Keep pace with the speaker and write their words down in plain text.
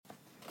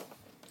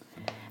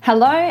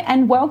Hello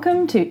and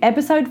welcome to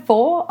episode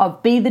 4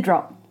 of Be the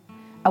Drop,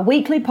 a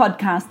weekly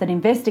podcast that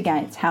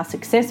investigates how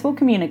successful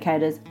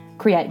communicators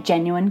create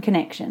genuine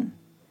connection.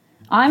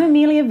 I'm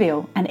Amelia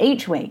Veal, and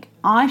each week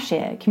I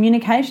share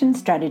communication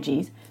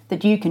strategies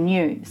that you can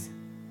use.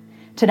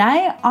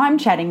 Today I'm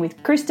chatting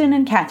with Kristen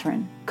and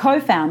Catherine,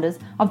 co-founders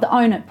of the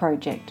Own It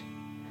project.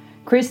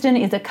 Kristen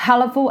is a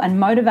colourful and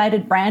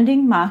motivated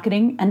branding,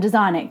 marketing and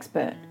design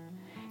expert.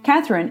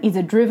 Catherine is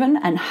a driven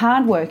and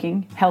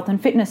hard-working health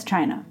and fitness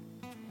trainer.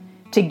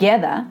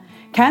 Together,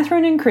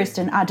 Catherine and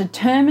Kristen are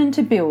determined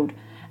to build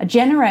a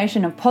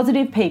generation of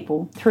positive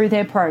people through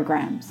their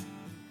programs.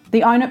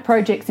 The Own It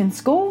projects in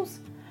schools,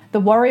 the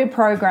Warrior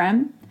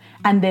program,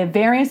 and their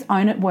various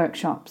Own It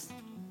workshops.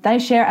 They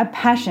share a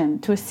passion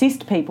to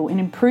assist people in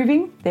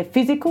improving their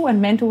physical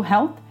and mental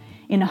health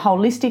in a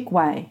holistic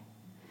way.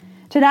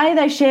 Today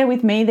they share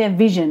with me their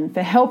vision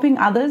for helping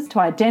others to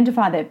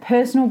identify their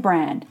personal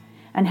brand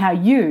and how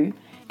you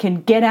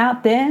can get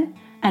out there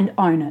and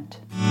own it.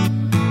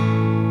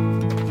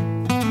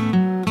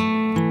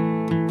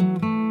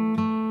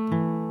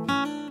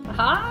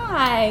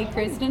 Hi,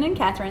 Kristen and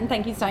Catherine.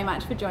 Thank you so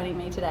much for joining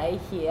me today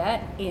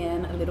here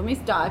in Little Miss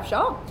Dive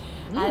Shop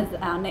as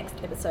our next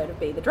episode of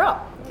Be the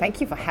Drop.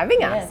 Thank you for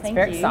having us. It's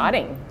very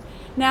exciting.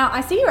 Now,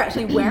 I see you're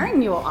actually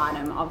wearing your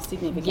item of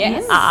significance.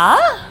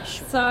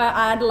 Yes. So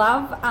I'd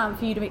love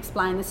for you to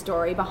explain the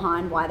story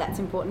behind why that's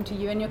important to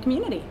you and your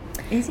community.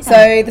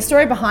 So the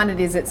story behind it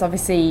is it's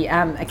obviously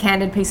a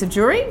candid piece of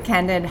jewellery,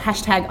 candid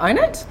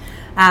 #OwnIt.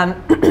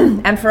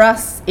 And for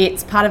us,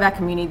 it's part of our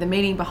community. The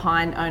meaning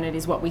behind Own It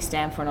is what we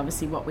stand for, and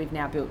obviously what we've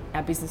now built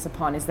our business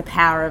upon is the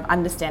power of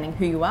understanding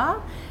who you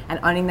are and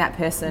owning that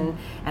person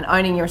and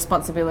owning your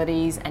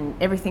responsibilities, and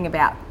everything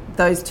about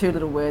those two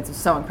little words is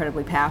so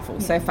incredibly powerful.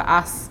 So for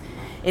us,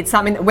 it's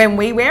something that when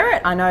we wear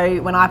it, I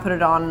know when I put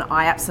it on,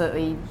 I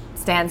absolutely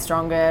stand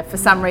stronger. For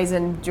some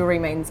reason, jewellery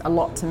means a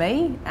lot to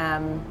me.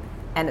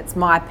 And it's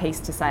my piece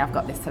to say I've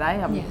got this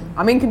today.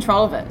 I'm in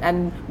control of it,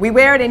 and we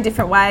wear it in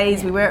different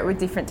ways. We wear it with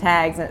different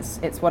tags, and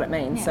it's what it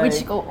means. Yeah. So,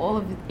 which all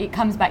of it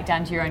comes back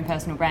down to your own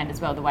personal brand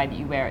as well, the way that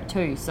you wear it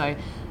too. So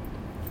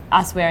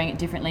us wearing it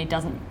differently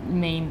doesn't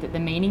mean that the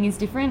meaning is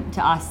different.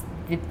 To us,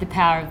 the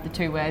power of the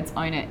two words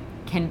 "own it"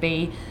 can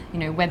be,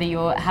 whether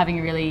you're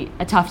having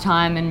a tough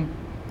time and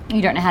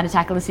you don't know how to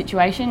tackle a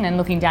situation, and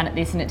looking down at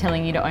this and it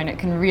telling you to own it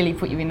can really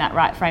put you in that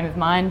right frame of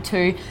mind.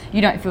 Two,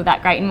 you don't feel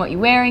that great in what you're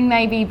wearing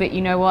maybe, but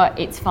you know what,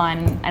 it's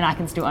fine and I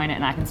can still own it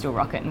and I can still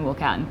rock it and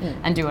walk out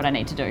and do what I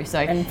need to do. So,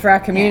 and for our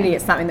community,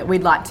 it's something that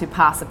we'd like to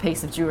pass a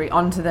piece of jewellery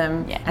onto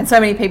them. And so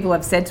many people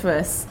have said to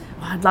us,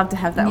 I'd love to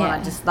have that one.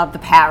 I just love the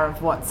power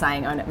of what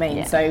saying Own It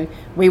means. So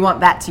we want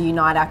that to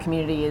unite our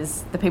community.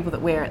 Is the people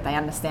that wear it, they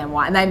understand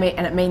why, and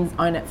it means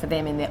own it for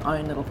them in their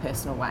own little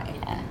personal way.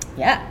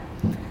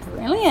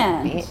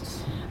 Brilliant.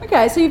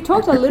 Okay, so you've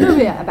talked a little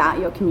bit about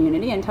your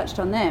community and touched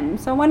on them.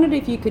 So I wondered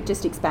if you could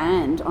just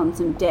expand on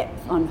some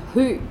depth on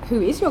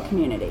who is your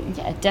community.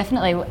 Yeah,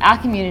 definitely. Our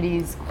community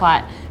is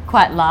quite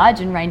large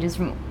and ranges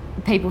from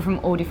people from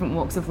all different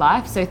walks of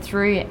life. So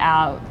through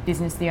our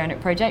business, the Own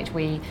It project,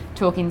 we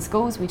talk in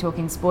schools, we talk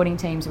in sporting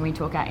teams, and we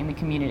talk out in the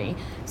community.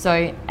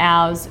 So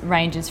ours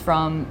ranges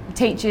from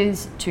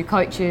teachers to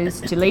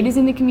coaches to leaders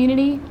in the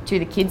community to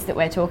the kids that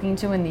we're talking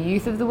to and the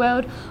youth of the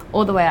world,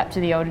 all the way up to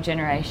the older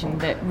generation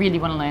that really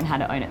want to learn how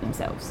to own it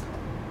themselves.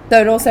 So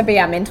it'd also be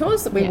our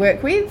mentors that we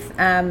work with,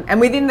 and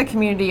within the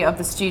community of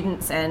the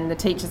students and the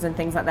teachers and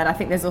things like that, I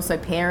think there's also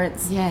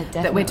parents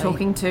that we're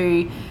talking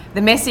to.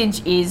 The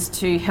message is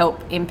to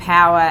help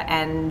empower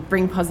and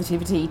bring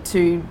positivity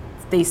to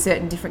these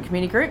certain different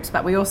community groups,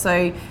 but we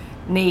also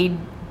need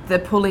the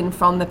pull-in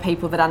from the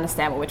people that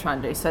understand what we're trying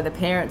to do. So the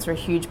parents are a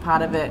huge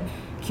part of it,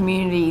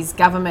 communities,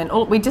 government,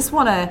 we just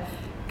want to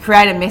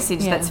create a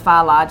message that's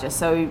far larger.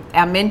 So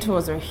our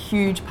mentors are a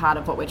huge part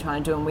of what we're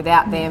trying to do, and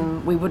without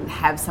them we wouldn't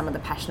have some of the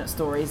passionate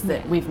stories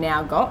that we've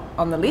now got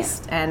on the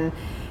list. And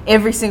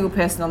every single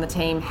person on the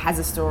team has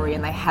a story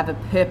and they have a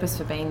purpose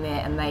for being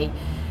there, and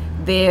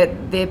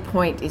their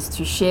point is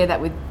to share that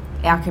with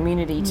our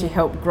community to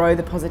help grow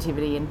the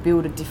positivity and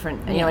build a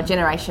different a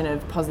generation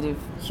of positive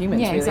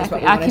humans. Yeah,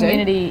 exactly. Our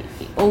community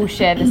all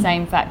share the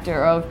same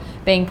factor of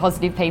being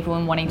positive people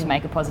and wanting to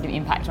make a positive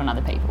impact on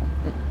other people.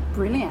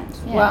 Brilliant.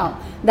 Yeah.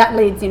 Well, that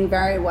leads in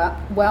very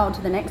well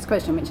to the next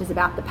question, which is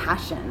about the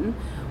passion.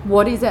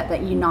 What is it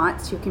that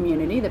unites your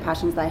community, the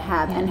passions they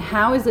have, and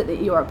how is it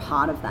that you're a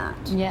part of that?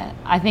 Yeah,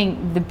 I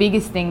think the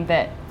biggest thing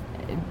that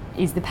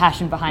is the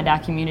passion behind our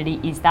community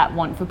is that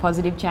want for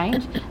positive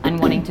change and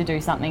wanting to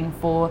do something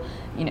for,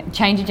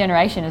 change a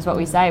generation is what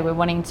we say. We're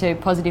wanting to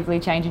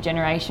positively change a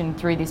generation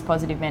through this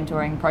positive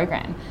mentoring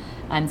program.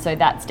 And so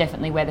that's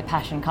definitely where the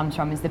passion comes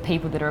from, is the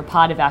people that are a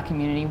part of our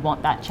community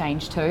want that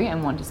change too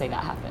and want to see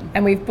that happen.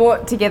 And we've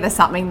brought together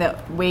something that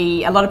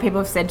a lot of people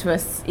have said to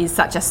us is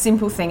such a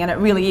simple thing, and it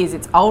really is.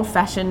 It's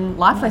old-fashioned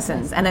life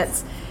lessons, and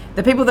it's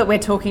the people that we're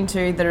talking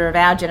to that are of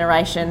our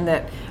generation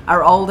that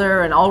are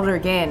older and older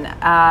again,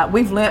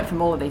 we've learnt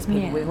from all of these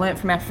people. We've learnt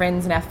from our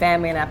friends and our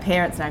family and our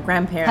parents and our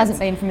grandparents. It hasn't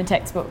been from a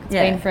textbook. It's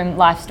been from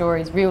life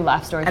stories, real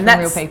life stories from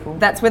real people.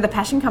 That's where the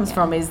passion comes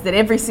from, is that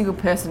every single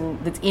person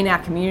that's in our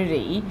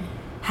community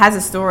has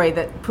a story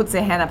that puts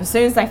their hand up. As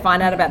soon as they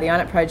find out about the Own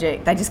It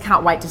project, they just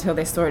can't wait to tell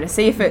their story, to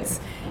see if is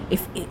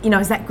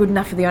that good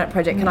enough for the Own It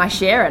project? Can I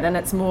share it? And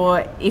it's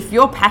more, if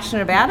you're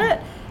passionate about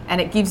it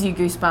and it gives you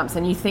goosebumps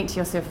and you think to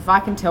yourself, if I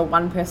can tell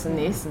one person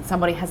this and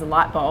somebody has a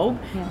light bulb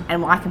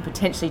and I can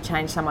potentially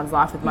change someone's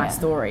life with my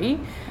story,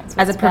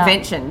 as a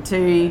prevention,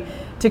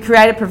 to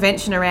create a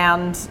prevention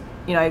around,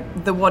 you know,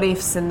 the what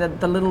ifs and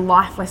the little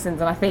life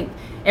lessons. And I think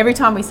every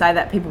time we say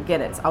that, people get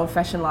it. It's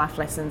old-fashioned life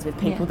lessons with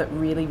people that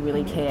really,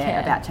 really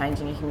care about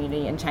changing a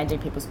community and changing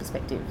people's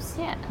perspectives.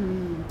 Yeah.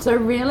 So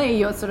really,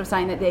 you're sort of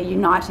saying that they're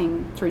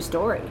uniting through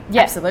story.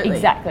 Yeah, absolutely.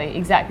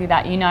 Exactly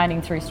that,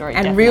 uniting through story.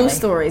 And definitely. Real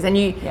stories. And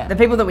the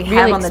people that we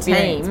have on the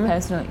team,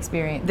 personal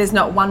experience. There's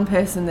not one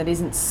person that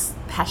isn't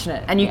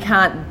passionate, and you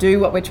can't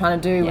do what we're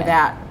trying to do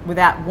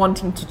without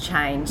wanting to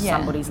change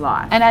somebody's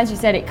life. And as you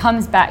said, it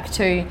comes back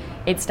to,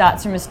 it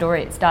starts from a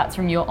story, it starts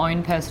from your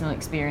own personal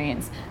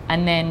experience,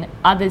 and then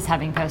others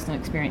having personal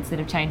experience that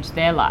have changed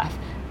their life,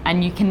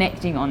 and you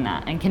connecting on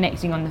that, and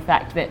connecting on the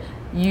fact that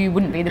you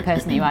wouldn't be the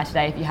person that you are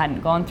today if you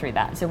hadn't gone through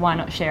that. So why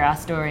not share our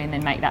story and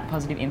then make that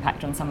positive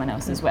impact on someone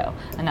else as well?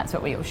 And that's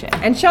what we all share.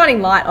 And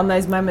shining light on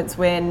those moments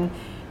when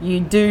you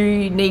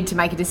do need to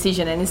make a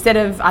decision, and instead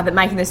of either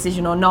making the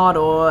decision or not,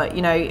 or,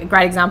 you know, a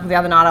great example the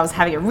other night, I was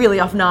having a really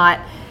off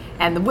night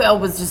and the world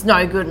was just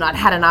no good and I'd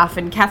had enough,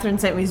 and Catherine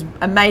sent me this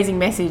amazing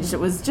message that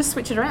was, just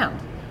switch it around.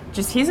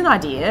 Just, here's an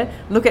idea,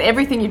 look at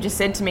everything you've just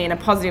said to me in a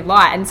positive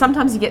light. And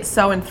sometimes you get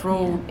so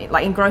enthralled,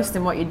 like engrossed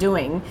in what you're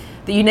doing,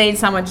 that you need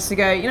someone just to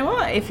go, you know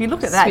what, if you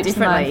look at that switch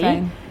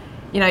differently,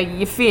 you know,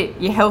 you're fit,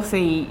 you're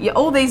healthy,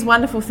 all these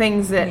wonderful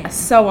things that are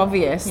so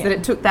obvious that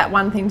it took that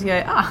one thing to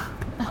go,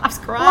 life's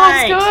great.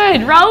 Life's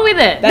good, roll with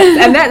it.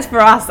 And that's for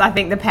us, I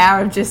think, the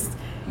power of just,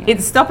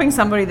 it's stopping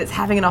somebody that's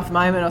having an off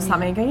moment or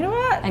something and going, you know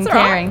what, and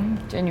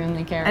caring,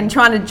 genuinely caring. And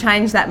trying to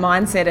change that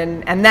mindset,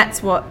 and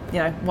that's what, you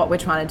know, what we're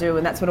trying to do,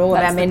 and that's what all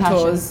of our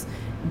mentors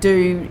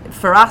do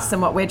for us,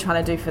 and what we're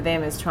trying to do for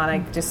them is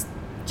trying to just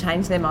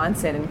change their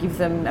mindset and give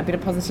them a bit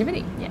of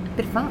positivity, a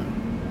bit of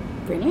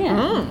fun.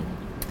 Brilliant.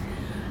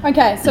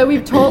 Okay, so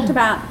we've talked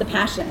about the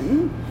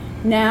passion.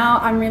 Now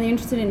I'm really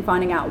interested in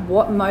finding out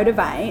what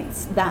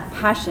motivates that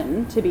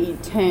passion to be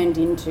turned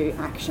into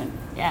action.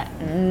 Yeah,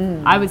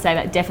 I would say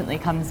that definitely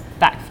comes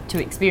back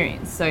to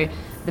experience. So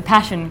the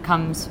passion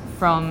comes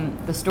from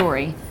the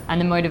story, and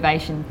the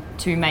motivation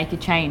to make a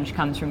change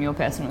comes from your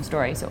personal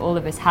story. So all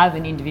of us have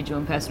an individual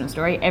and personal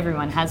story,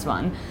 everyone has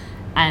one,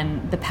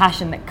 and the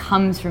passion that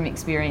comes from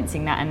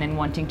experiencing that and then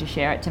wanting to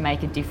share it to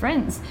make a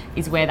difference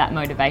is where that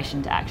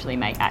motivation to actually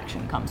make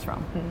action comes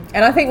from.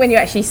 And I think when you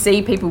actually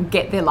see people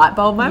get their light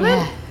bulb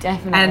moment,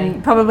 definitely.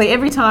 And probably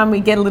every time we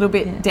get a little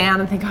bit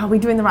down and think, oh,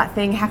 we're doing the right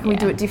thing, how can we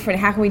do it different,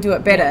 how can we do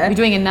it better? We're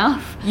doing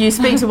enough. You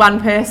speak to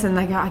one person,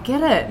 they go, I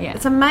get it,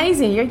 it's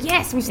amazing. You go,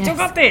 yes, we've still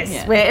got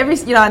this. Where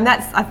and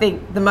that's, I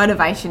think, the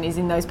motivation is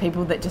in those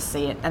people that just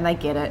see it and they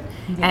get it.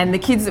 And the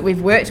kids that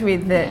we've worked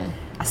with that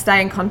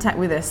stay in contact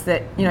with us,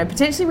 that, you know,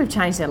 potentially we've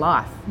changed their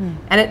life.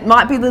 And it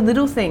might be the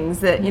little things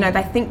that, you know,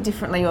 they think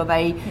differently, or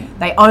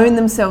they own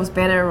themselves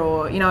better,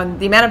 or, you know, and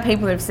the amount of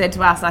people that have said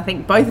to us, and I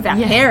think both of our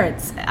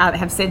parents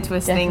have said to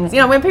us things, you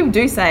know, when people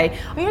do say,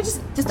 oh, you know,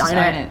 just own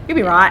it, you'll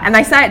be right, and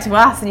they say it to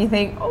us and you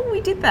think, oh, we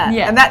did that,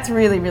 and that's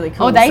really, really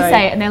cool. Or they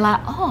say it and they're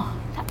like, oh,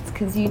 that's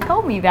because you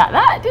told me about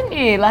that, didn't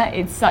you? Like,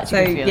 it's such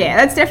a good feeling. Yeah,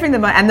 that's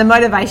definitely and the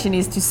motivation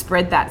is to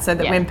spread that, so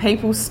that when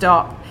people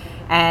stop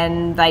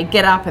and they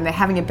get up and they're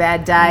having a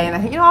bad day and they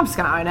think, you know, I'm just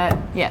going to own it.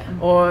 Yeah.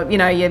 Or, you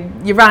know,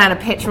 you run out of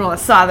petrol on the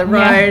side of the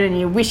road and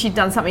you wish you'd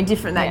done something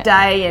different that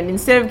day, and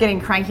instead of getting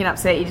cranky and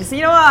upset, you just say,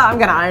 you know what, I'm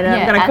going to own it.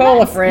 I'm going to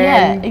call a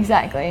friend. Yeah,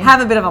 exactly.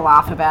 Have a bit of a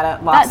laugh about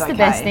it. Life's That's the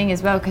best thing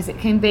as well, because it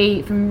can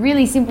be from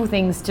really simple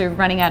things to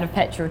running out of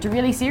petrol to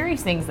really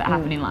serious things that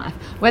happen in life.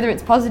 Whether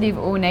it's positive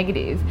or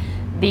negative,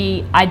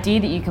 the idea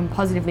that you can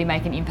positively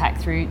make an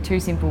impact through two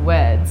simple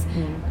words,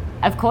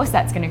 of course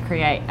that's going to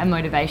create a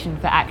motivation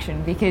for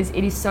action, because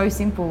it is so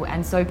simple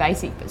and so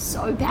basic but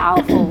so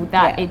powerful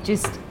that it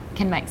just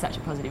can make such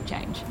a positive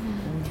change.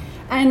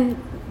 And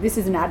this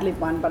is an ad-lib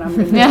one, but I'm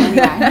going to do it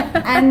anyway.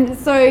 And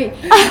so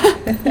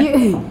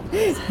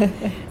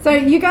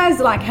you guys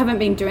haven't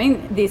been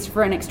doing this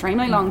for an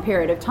extremely long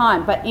period of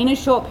time, but in a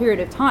short period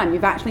of time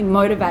you've actually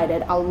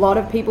motivated a lot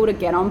of people to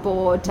get on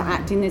board, to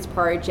act in this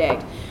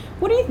project.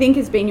 What do you think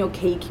has been your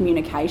key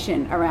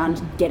communication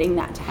around getting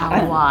that to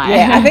happen? Why?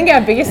 Yeah, I think our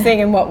biggest thing,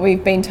 and what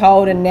we've been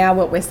told and now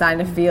what we're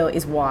starting to feel,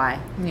 is why.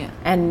 Yeah.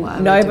 And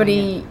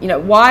nobody, you know,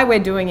 why we're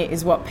doing it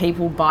is what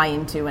people buy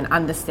into and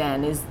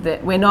understand, is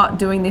that we're not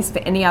doing this for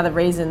any other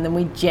reason than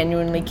we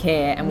genuinely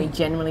care and we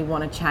genuinely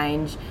want to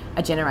change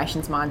a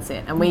generation's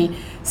mindset. And we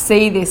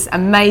see this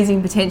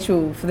amazing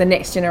potential for the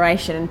next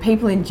generation and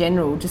people in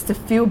general just to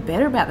feel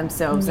better about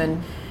themselves.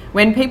 And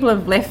when people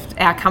have left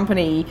our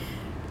company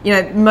you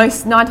know,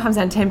 most 9 times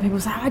out of 10 people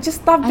say, I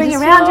just love being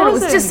around you. It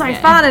was just so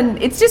fun,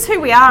 and it's just who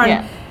we are.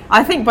 And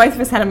I think both of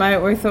us had a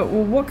moment where we thought,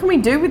 well, what can we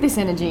do with this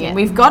energy? And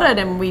we've got it,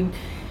 and we,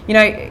 you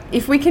know,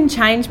 if we can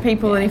change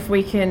people and if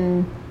we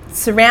can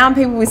surround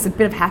people with a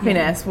bit of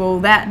happiness, well,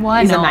 that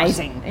is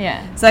amazing.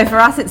 Yeah. So for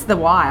us, it's the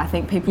why. I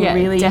think people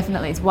really...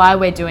 definitely. It's why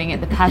we're doing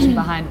it, the passion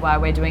behind why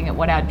we're doing it,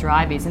 what our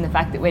drive is, and the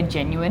fact that we're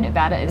genuine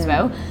about it as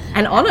well.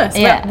 And honest.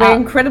 Yeah, we're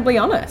incredibly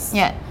honest.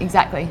 Yeah,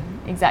 exactly.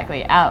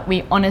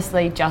 We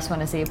honestly just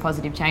want to see a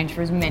positive change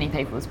for as many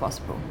people as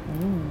possible.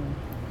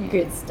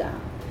 Good stuff.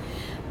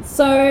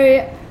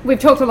 So we've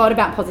talked a lot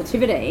about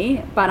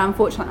positivity, but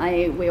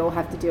unfortunately we all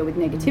have to deal with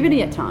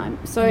negativity at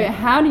times. So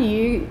how do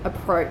you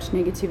approach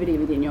negativity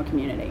within your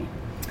community?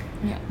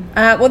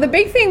 Well, the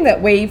big thing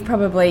that we've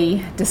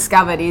probably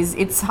discovered is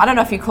I don't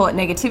know if you call it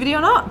negativity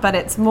or not, but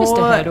it's more... Just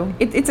a hurdle.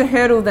 It's a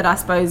hurdle that I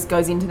suppose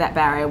goes into that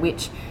barrier,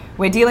 which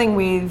we're dealing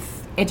with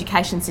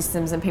education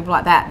systems and people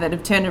like that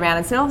have turned around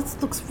and said, oh,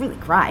 this looks really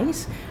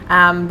great,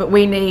 but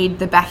we need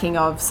the backing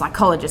of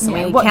psychologists and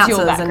we need counsellors.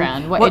 What's your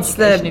background? What's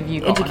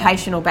the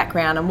educational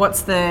background, and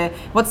what's the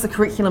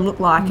curriculum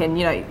look like? And,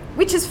 you know,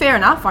 which is fair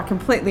enough. I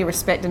completely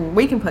respect, and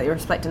we completely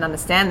respect and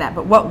understand that.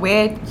 But what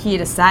we're here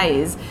to say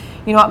is,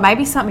 you know what,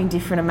 maybe something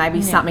different and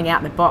maybe something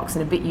out the box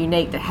and a bit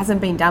unique that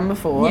hasn't been done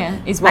before.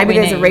 Maybe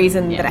there's a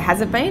reason that it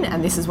hasn't been,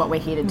 and this is what we're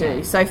here to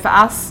do. So for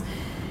us,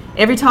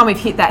 every time we've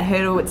hit that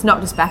hurdle, it's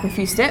knocked us back a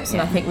few steps,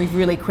 and I think we've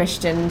really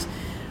questioned,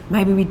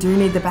 maybe we do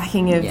need the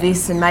backing of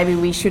this, and maybe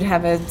we should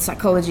have a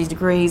psychology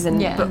degrees, and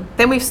but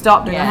then we've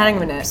stopped and hang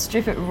on a minute.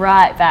 Strip it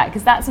right back,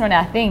 because that's not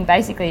our thing.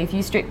 Basically, if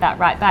you strip that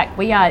right back,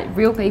 we are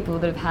real people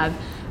that have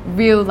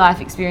real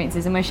life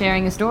experiences, and we're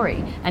sharing a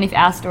story. And if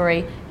our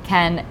story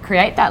can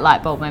create that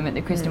light bulb moment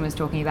that Kristen was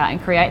talking about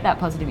and create that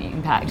positive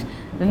impact,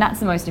 then that's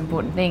the most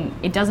important thing.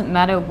 It doesn't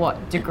matter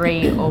what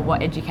degree or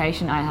what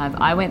education I have.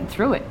 I went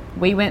through it.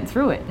 We went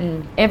through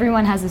it.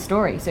 Everyone has a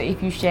story. So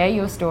if you share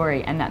your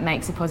story and that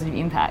makes a positive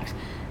impact,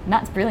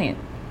 that's brilliant.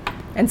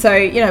 And so,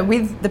 you know,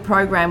 with the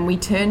program, we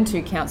turn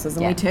to counsellors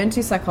and we turn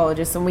to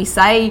psychologists, and we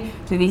say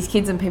to these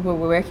kids and people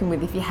we're working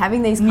with, if you're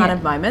having these kind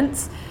of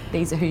moments,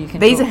 these are who you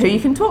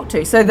can talk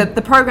to. So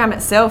the program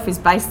itself is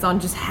based on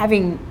just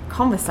having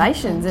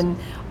conversations and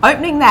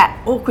opening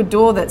that awkward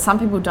door that some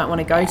people don't want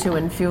to go to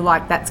and feel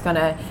like that's going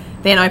to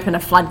then open a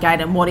floodgate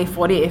and what if?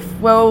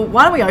 Well,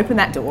 why don't we open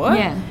that door?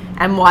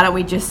 And why don't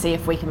we just see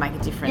if we can make a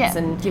difference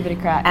and give it a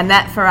crack? And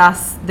that for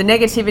us, the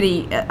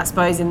negativity, I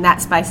suppose, in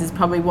that space is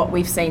probably what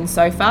we've seen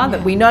so far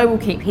that we know will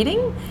keep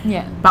hitting.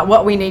 But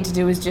what we need to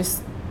do is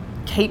just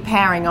keep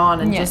powering on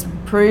and just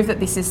prove that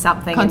this is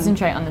something.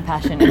 Concentrate on the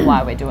passion and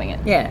why we're doing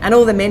it. And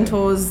all the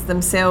mentors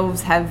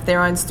themselves have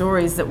their own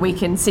stories that we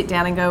can sit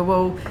down and go,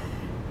 well,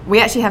 we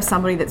actually have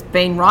somebody that's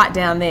been right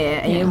down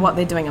there, and you know what,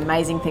 they're doing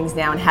amazing things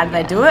now, and how did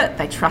they do it?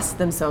 They trusted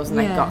themselves and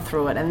they got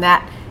through it, and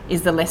that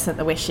is the lesson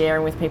that we're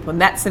sharing with people,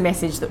 and that's the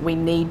message that we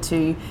need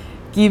to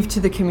give to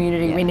the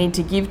community. We need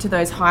to give to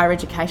those higher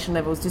education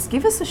levels. Just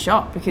give us a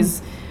shot,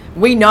 because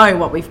we know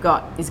what we've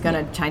got is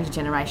going to change a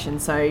generation.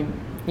 So, you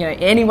know,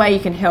 any way you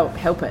can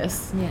help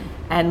us,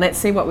 and let's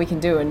see what we can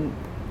do.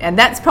 And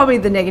that's probably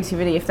the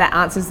negativity, if that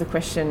answers the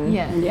question.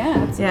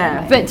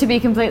 But to be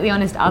completely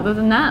honest, other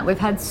than that, we've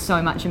had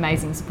so much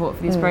amazing support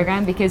for this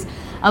program, because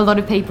a lot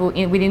of people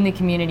within the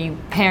community,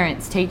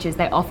 parents, teachers,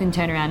 they often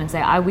turn around and say,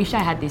 I wish I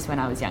had this when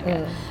I was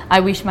younger. I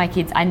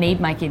need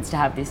my kids to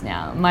have this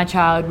now. My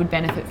child would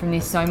benefit from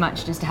this so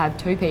much, just to have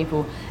two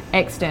people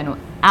external,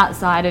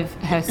 outside of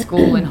her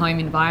school and home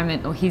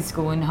environment, or his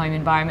school and home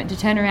environment, to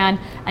turn around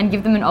and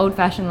give them an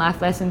old-fashioned life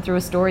lesson through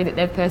a story that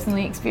they've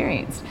personally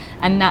experienced.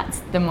 And that's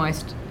the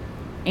most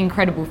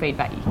incredible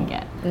feedback you can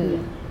get.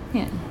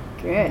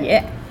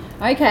 Good.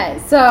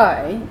 Okay,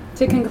 so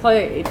to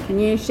conclude, can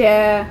you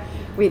share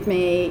with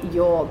me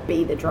your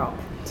Be the Drop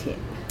tip?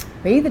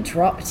 Be the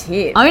Drop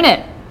tip. Own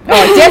it.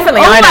 Oh,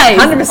 definitely own it.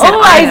 100%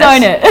 always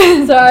own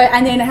it. So,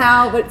 and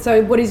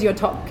then what is your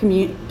top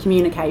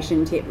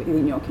communication tip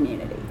within your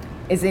community?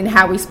 Is in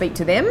how we speak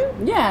to them?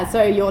 Yeah,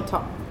 so your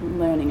top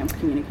learning of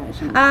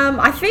communication.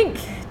 I think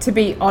to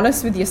be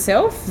honest with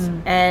yourself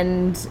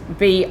and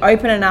be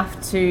open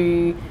enough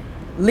to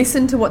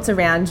listen to what's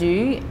around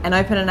you, and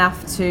open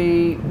enough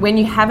to, when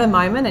you have a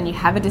moment and you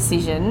have a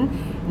decision,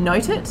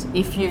 note it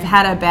if you've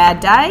had a bad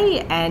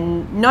day,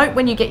 and note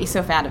when you get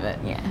yourself out of it.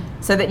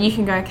 So that you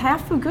can go, okay, I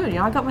feel good, you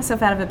know, I got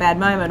myself out of a bad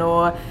moment.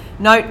 Or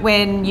note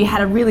when you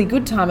had a really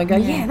good time and go,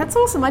 yeah, that's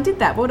awesome, I did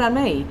that, well done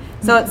me.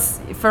 So it's,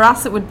 for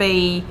us, it would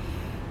be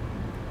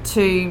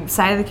to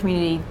say to the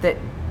community that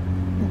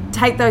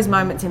take those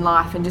moments in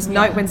life and just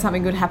note when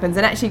something good happens,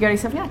 and actually go to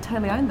yourself, I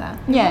totally own that.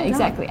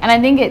 Exactly. And I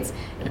think it's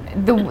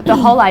the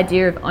whole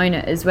idea of own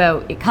it as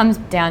well. It comes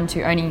down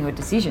to owning your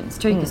decisions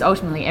too, because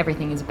ultimately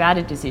everything is about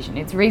a decision.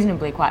 It's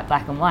reasonably quite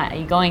black and white. Are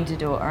you going to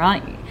do it or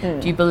aren't you?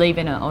 Do you believe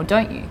in it or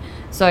don't you?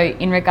 So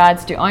in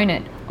regards to own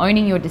it,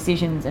 owning your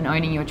decisions and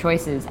owning your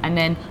choices, and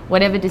then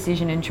whatever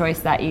decision and choice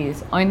that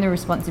is, own the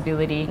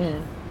responsibility.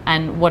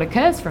 and what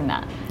occurs from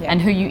that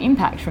and who you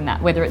impact from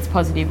that, whether it's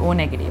positive or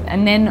negative,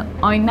 and then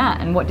own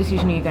that and what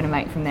decision are you going to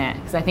make from there.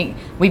 Because I think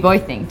we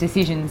both think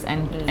decisions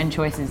and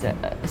choices are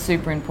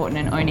super important,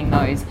 and owning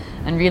those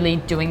and really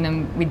doing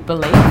them with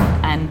belief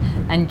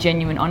and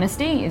genuine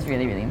honesty is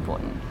really, really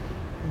important.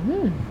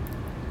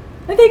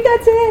 I think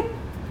that's it.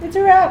 It's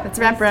a wrap. It's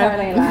a wrap, bro.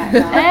 Totally like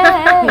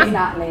that. He's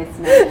not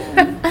listening.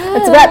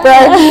 It's a wrap, bro.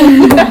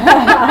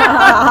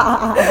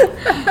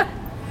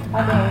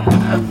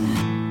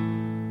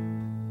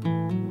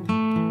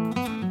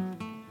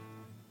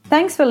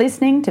 Thanks for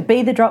listening to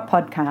Be The Drop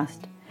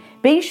podcast.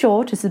 Be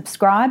sure to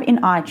subscribe in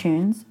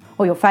iTunes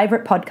or your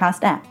favourite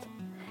podcast app.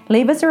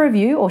 Leave us a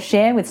review or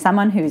share with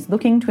someone who is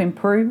looking to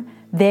improve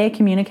their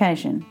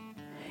communication.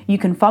 You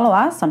can follow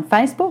us on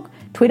Facebook,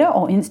 Twitter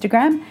or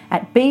Instagram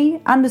at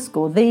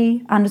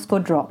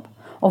be_the_drop,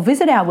 or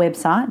visit our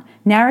website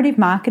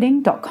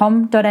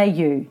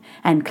narrativemarketing.com.au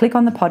and click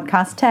on the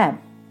podcast tab.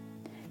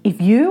 If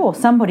you or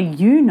somebody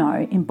you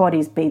know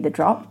embodies Be The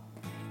Drop,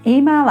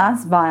 email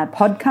us via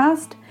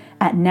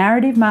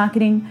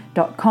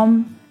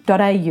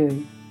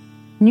podcast@narrativemarketing.com.au.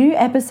 New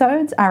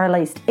episodes are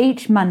released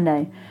each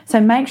Monday, so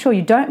make sure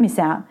you don't miss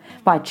out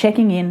by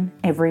checking in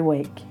every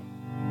week.